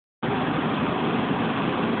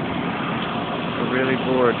really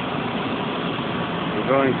bored. We're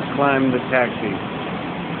going to climb the taxi.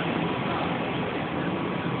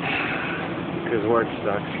 Because work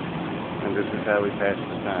sucks. And this is how we pass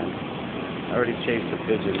the time. I already chased a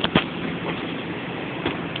pigeon.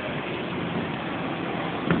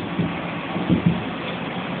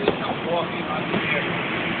 There's no walking on the air.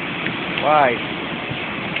 Why?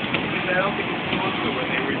 Because I don't think it's supposed to when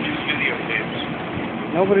they reduce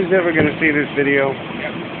videotapes. Nobody's ever going to see this video.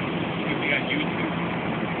 Yep. It'll be on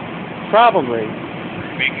YouTube. Probably.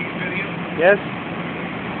 Making a video? Yes?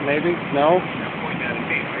 Maybe? No? I'll point that at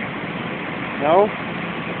me, right? No? I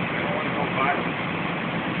don't want to go viral.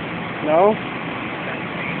 No?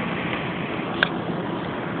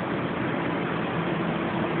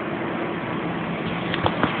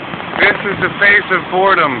 This is the face of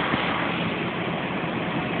boredom.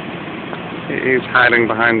 He's hiding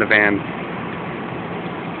behind the van.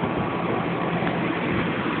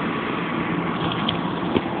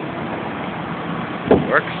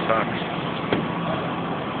 Work sucks.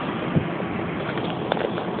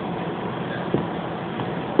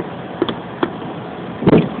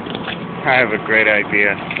 I have a great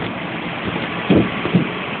idea.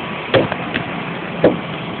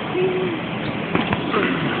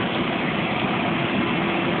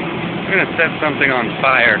 I'm going to set something on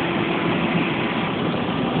fire.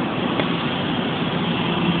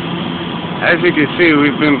 As you can see,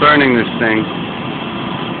 we've been burning this thing.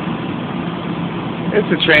 It's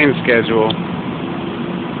a train schedule.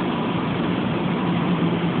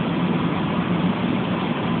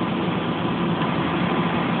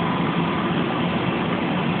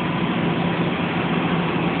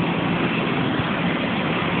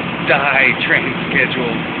 Die, train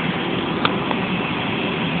schedule.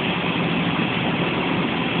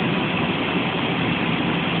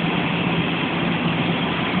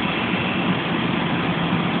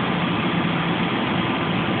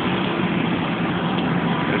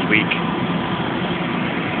 Week.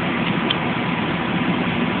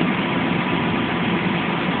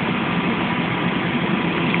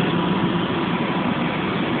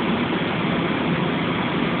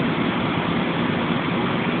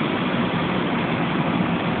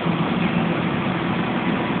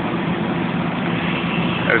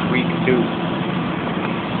 That was week 2.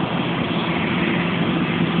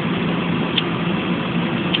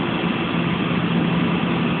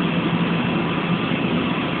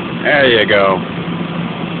 There you go.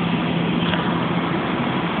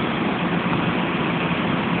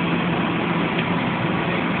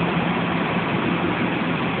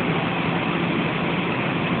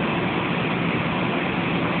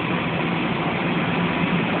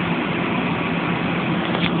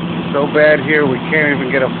 So bad here we can't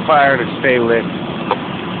even get a fire to stay lit.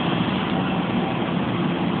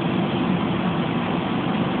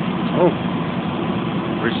 Oh,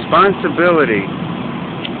 responsibility.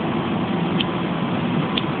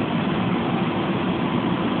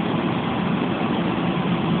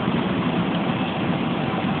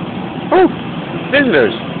 Oh,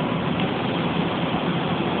 visitors.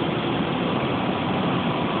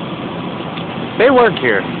 They work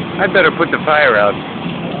here. I'd better put the fire out.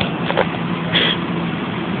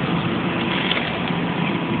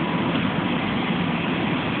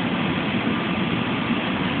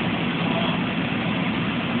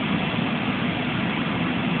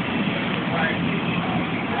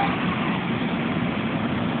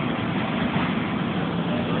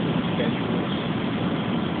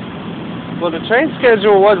 Well, the train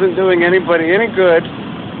schedule wasn't doing anybody any good,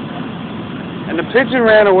 and the pigeon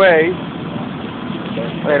ran away.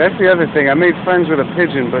 Wait, that's the other thing. I made friends with a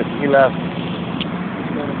pigeon, but he left.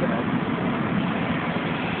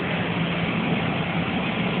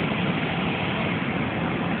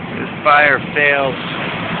 This fire failed.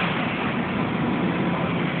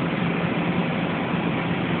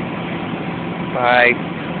 Bye.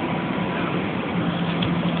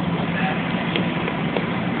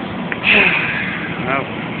 Well,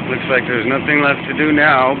 looks like there's nothing left to do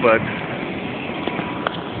now, but